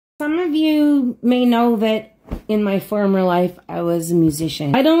Some of you may know that in my former life, I was a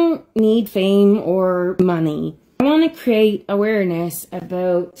musician. I don't need fame or money. I want to create awareness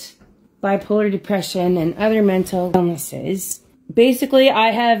about bipolar depression and other mental illnesses. Basically, I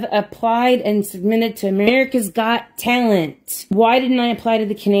have applied and submitted to America's Got Talent. Why didn't I apply to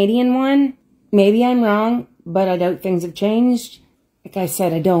the Canadian one? Maybe I'm wrong, but I doubt things have changed. Like I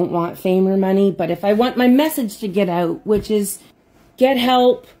said, I don't want fame or money, but if I want my message to get out, which is get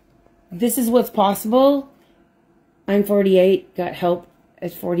help, this is what's possible. I'm 48, got help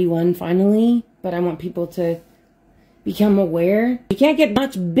at 41 finally, but I want people to become aware. You can't get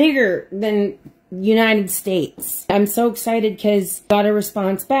much bigger than United States. I'm so excited because got a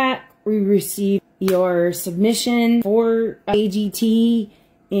response back. We received your submission for AGT,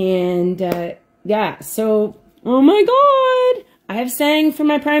 and yeah, so, oh my God! I have sang for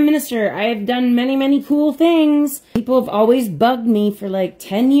my Prime Minister. I have done many, many cool things. People have always bugged me for like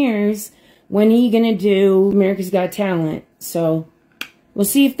 10 years. When are you gonna do America's Got Talent? So, we'll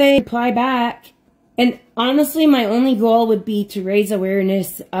see if they reply back. And honestly, my only goal would be to raise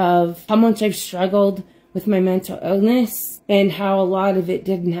awareness of how much I've struggled with my mental illness and how a lot of it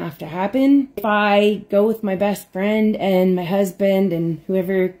didn't have to happen. If I go with my best friend and my husband and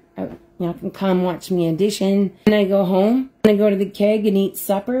whoever can come watch me audition, and I go home and I go to the keg and eat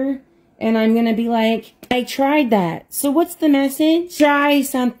supper, and I'm gonna be like, I tried that. So what's the message? Try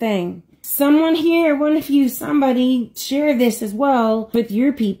something. Someone here, one of you, somebody, share this as well with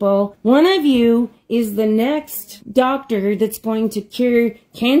your people. One of you is the next doctor that's going to cure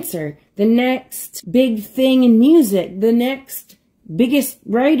cancer, the next big thing in music, the next biggest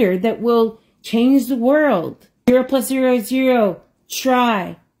writer that will change the world. 0 + 0 is 0.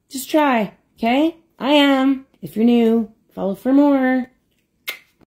 Try. Just try, okay? I am. If you're new, follow for more.